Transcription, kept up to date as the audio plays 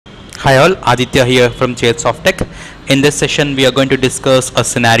Hi all, Aditya here from Softech. In this session, we are going to discuss a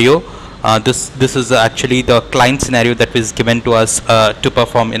scenario. This is actually the client scenario that was given to us to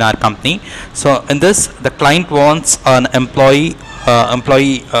perform in our company. So in this, the client wants an employee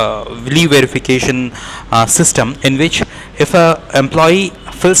leave verification system in which if a employee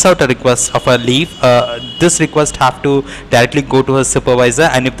fills out a request of a leave, this request have to directly go to his supervisor,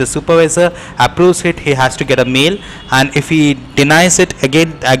 and if the supervisor approves it, he has to get a mail, and if he denies it,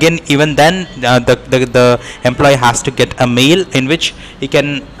 again even then the employee has to get a mail in which he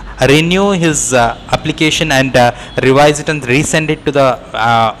can renew his application and revise it and resend it to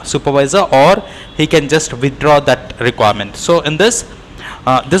the supervisor, or he can just withdraw that requirement. So in this,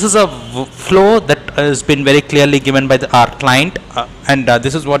 this is a flow that has been very clearly given by our client, and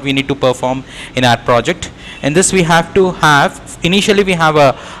this is what we need to perform in our project. In this, we have to have initially we have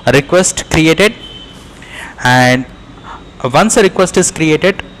a request created, and once a request is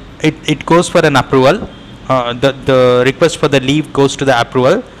created, it goes for an approval. The request for the leave goes to the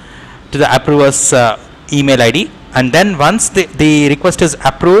approver's email ID, and then once the request is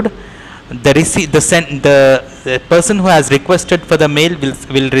approved, the person who has requested for the mail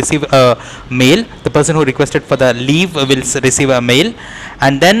will receive a mail. The person who requested for the leave will receive a mail,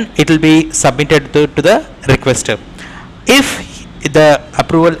 and then it will be submitted to the requester. If the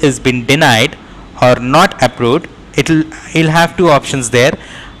approval is been denied or not approved, he'll have two options there.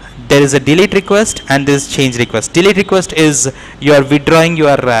 There is a delete request and there is change request. Delete request is you are withdrawing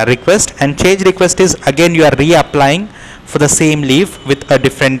your request, and change request is again you are reapplying for the same leave with a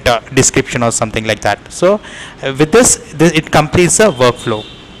different description or something like that. So with this it completes a workflow.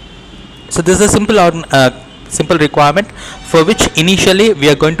 So this is a simple requirement for which initially we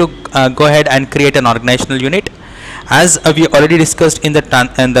are going to go ahead and create an organizational unit. As we already discussed in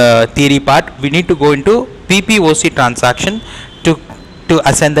the theory part, we need to go into PPOC transaction to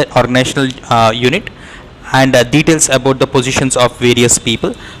assign the organizational unit and details about the positions of various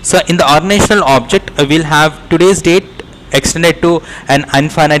people. So in the organizational object, we'll have today's date extended to an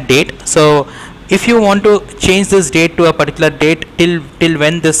infinite date. So if you want to change this date to a particular date till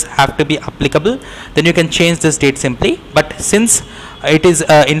when this have to be applicable, then you can change this date simply. But since it is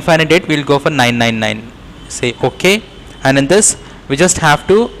infinite date, we'll go for 999. Say OK, and in this we just have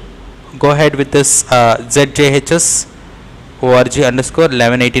to go ahead with this ZJHS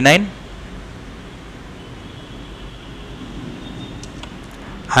org_1189,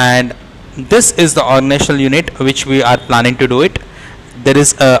 and this is the organizational unit which we are planning to do it. There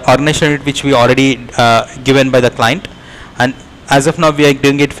is a organizational unit which we already given by the client, and as of now we are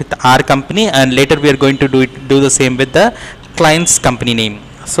doing it with our company, and later we are going to do the same with the client's company name.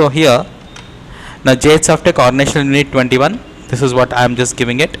 So here now Softech organizational unit 21, this is what I am just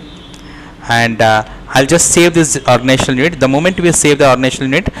giving it, and I'll just save this organizational unit. The moment we save the organizational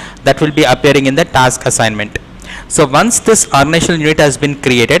unit, that will be appearing in the task assignment. So once this organizational unit has been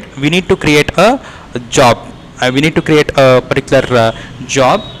created, we need to create a job. We need to create a particular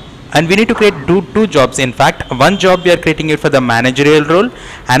job, and we need to create two jobs. In fact, one job we are creating it for the managerial role,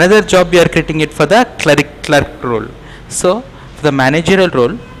 another job we are creating it for the clerk role. So for the managerial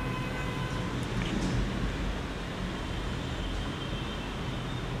role,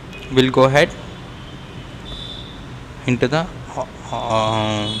 we'll go ahead into the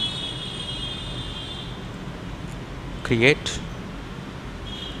create,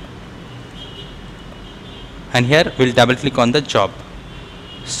 and here we'll double click on the job.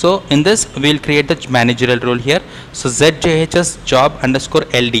 So in this we'll create the managerial role here. So ZJHS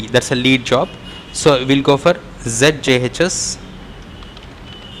job_LD, that's a lead job. So we'll go for ZJHS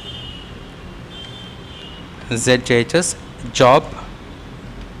job_LD,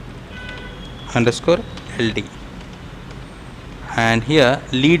 and here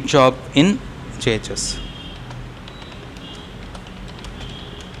lead job in JHS.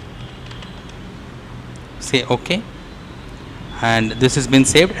 Say OK, and this has been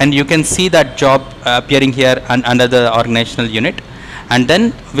saved, and you can see that job appearing here under the organizational unit. And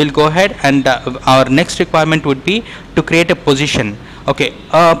then we'll go ahead, and our next requirement would be to create a position. Okay,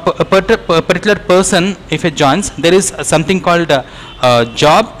 a particular person, if it joins, there is something called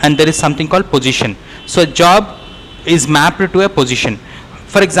job and there is something called position. So job is mapped to a position.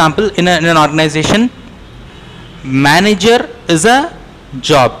 For example, in an organization, manager is a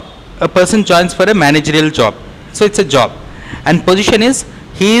job. A person joins for a managerial job, so it's a job, and position is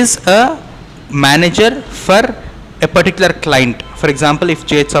he is a manager for a particular client. For example, if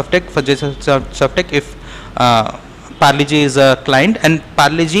Softech, if Parle-G is a client, and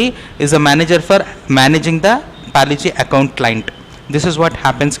Parle-G is a manager for managing the Parle-G account client. This is what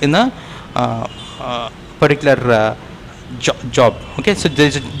happens in a particular job. Okay, so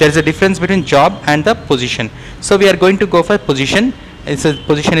there's a difference between job and the position. So we are going to go for position. It's a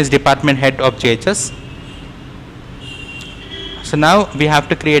position is department head of JHS. So now we have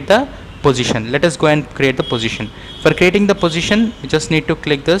to create the position. Let us go and create the position. For creating the position, we just need to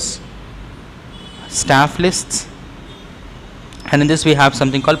click this staff lists, and in this we have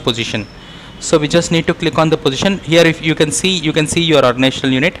something called position. So we just need to click on the position here. If you can see your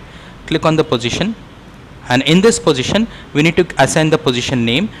organizational unit. Click on the position, and in this position we need to assign the position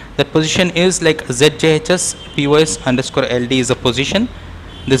name. That position is like ZJHS POS underscore LD is a position.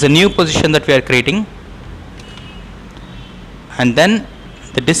 There's a new position that we are creating, and then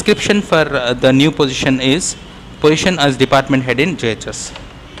the description for the new position is position as department head in JHS,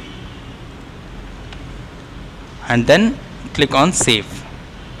 and then click on save.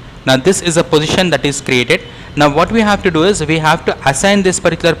 Now this is a position that is created. Now what we have to do is we have to assign this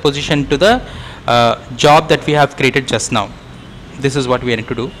particular position to the job that we have created just now. This is what we need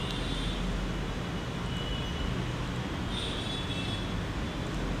to do.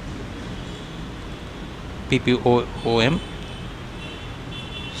 PPOOM.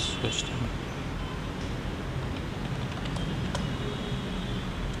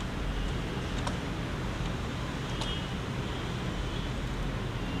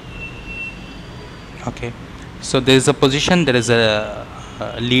 Okay, so there is a position, there is a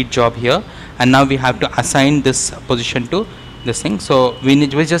lead job here, and now we have to assign this position to this thing. So we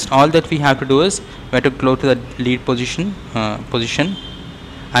just all that we have to do is we have to go to the lead position,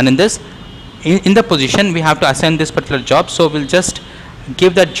 and in this in the position we have to assign this particular job. So we'll just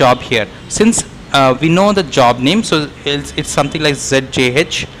give that job here. Since we know the job name, so it's something like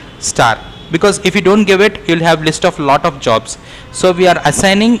ZJH star, because if you don't give it, you'll have list of lot of jobs. So we are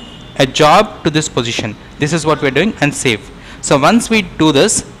assigning a job to this position. This is what we're doing, and save. So once we do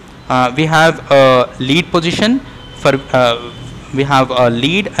this, we have a lead position for we have a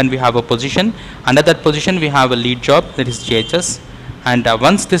lead and we have a position. Under that position we have a lead job, that is JHS, and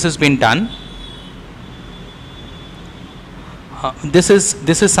once this has been done, this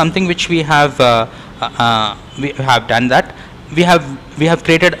is something which we have done that. We have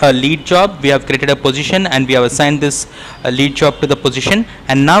created a lead job, we have created a position, and we have assigned this lead job to the position.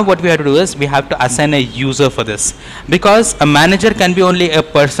 And now what we have to do is we have to assign a user for this, because a manager can be only a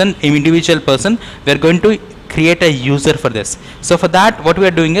person, individual person. We are going to create a user for this. So for that, what we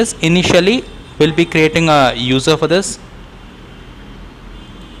are doing is initially we'll be creating a user for this.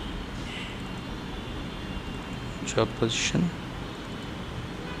 Job position.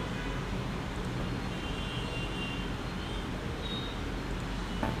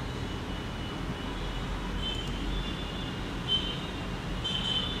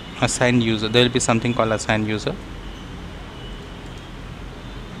 Assign user. There will be something called assign user.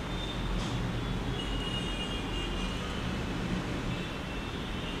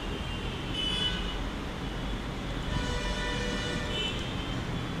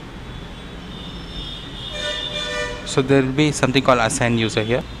 So there will be something called assign user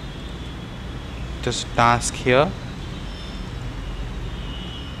here. Just task here.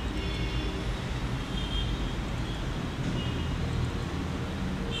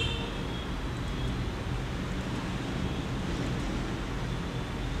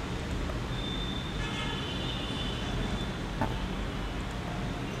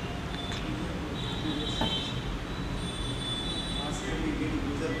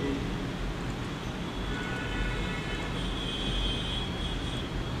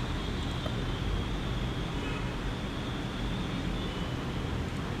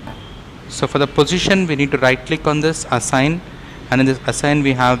 So for the position, we need to right click on this assign, and in this assign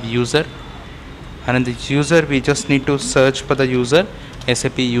we have user, and in this user we just need to search for the user,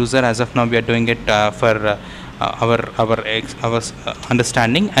 SAP user. As of now we are doing it for our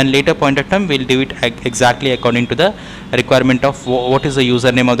understanding, and later point of time we'll do it exactly according to the requirement of what is the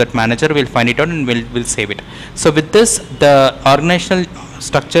username of that manager. We'll find it out and we'll save it. So with this, the organizational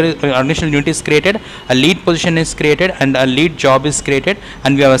structure, organizational unit is created, a lead position is created, and a lead job is created,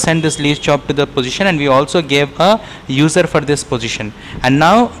 and we have assigned this lead job to the position, and we also gave a user for this position. And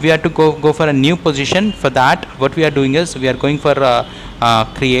now we have to go for a new position. For that, what we are doing is we are going for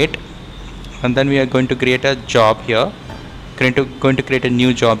create, and then we are going to create a job here, going to create a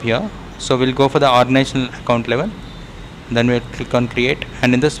new job here. So we'll go for the organizational account level, then we'll click on create,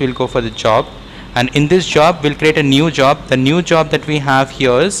 and in this we'll go for the job, and in this job we'll create a new job. The new job that we have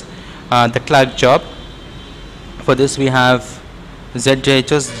here is the clerk job. For this we have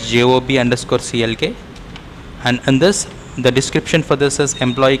ZJHS JOB underscore CLK, and in this the description for this is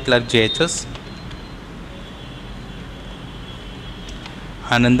employee clerk JHS.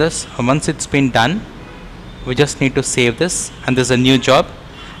 And in this, once it's been done, we just need to save this, and this is a new job,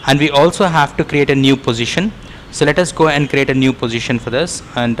 and we also have to create a new position. So let us go and create a new position for this,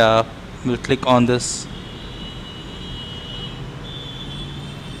 and we'll click on this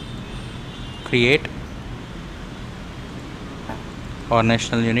create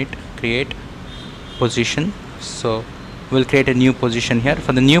organizational unit, create position. So we'll create a new position here.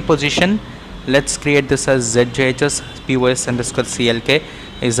 For the new position, let's create this as ZJHS POS underscore CLK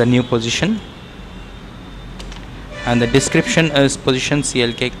is a new position, and the description is position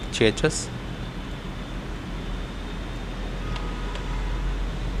CLK JHS.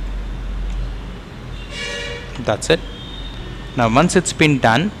 That's it. Now once it's been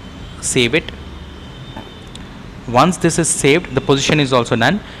done, save it. Once this is saved, the position is also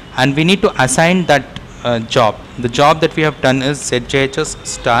done, and we need to assign that job. The job that we have done is ZJHS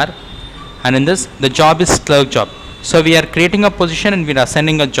star, and in this the job is clerk job. So we are creating a position and we are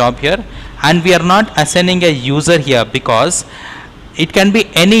assigning a job here, and we are not assigning a user here because it can be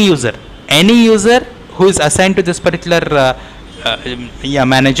any user who is assigned to this particular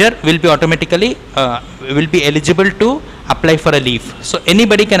manager will be automatically will be eligible to apply for a leave. So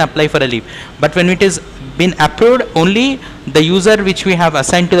anybody can apply for a leave, but when it is been approved, only the user which we have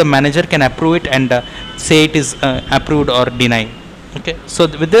assigned to the manager can approve it and say it is approved or denied. Okay, so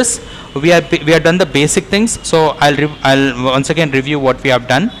with this we have done the basic things. So I'll once again review what we have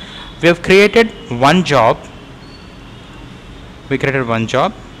done. We have created one job. We created one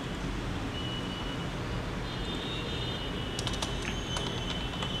job.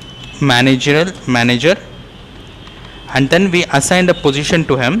 Manager, and then we assigned a position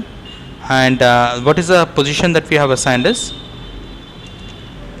to him. And what is the position that we have assigned is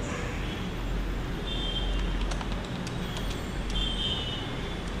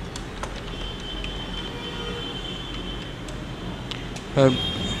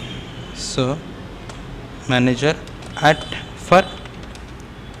so manager at for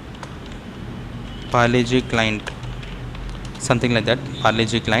Parle-G client, something like that,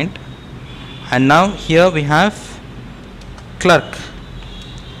 Parle-G client. And now here we have clerk.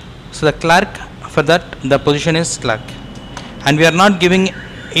 So the clerk, for that the position is clerk, and we are not giving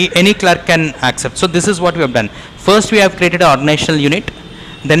any clerk can accept. So this is what we have done. First we have created an organizational unit,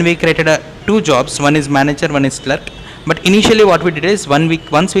 then we created two jobs, one is manager, one is clerk. But initially what we did is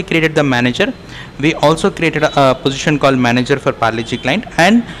once we created the manager, we also created a position called manager for Parle-G client,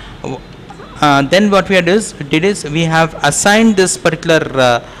 and then what we did is we have assigned this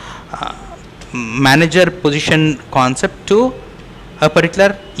particular manager position concept to a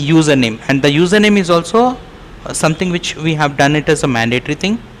particular username, and the username is also something which we have done it as a mandatory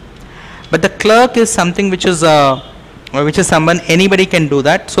thing. But the clerk is something which is someone anybody can do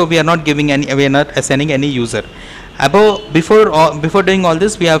that. So we are not giving any, we are not assigning any user. Before doing all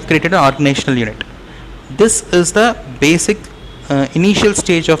this, we have created an organizational unit. This is the basic initial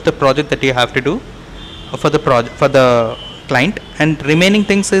stage of the project that you have to do for the client, and remaining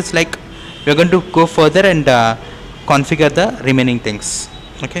things is like we are going to go further and configure the remaining things.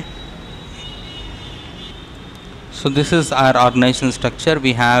 Okay, so this is our organizational structure.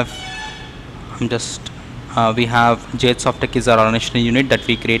 We have we have Softech is our organizational unit that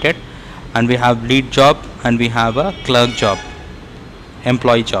we created, and we have lead job, and we have a clerk job,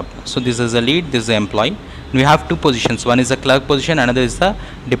 employee job. So this is a lead, this is the employee. We have two positions, one is the clerk position, another is the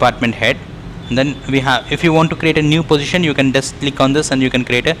department head. And then we have, if you want to create a new position, you can just click on this and you can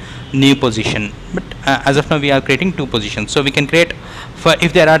create a new position. But as of now we are creating two positions. So we can create, for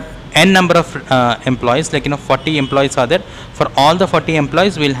if there are n number of employees, like 40 employees are there, for all the 40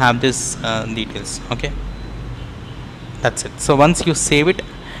 employees we'll have this details. Okay, that's it. So once you save it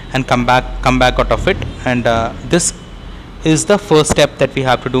and come back out of it, and this is the first step that we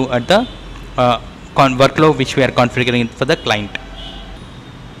have to do at the workflow which we are configuring for the client.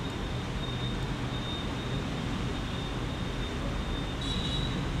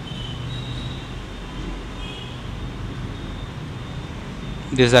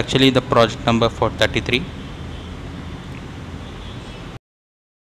 This is actually the project number 433.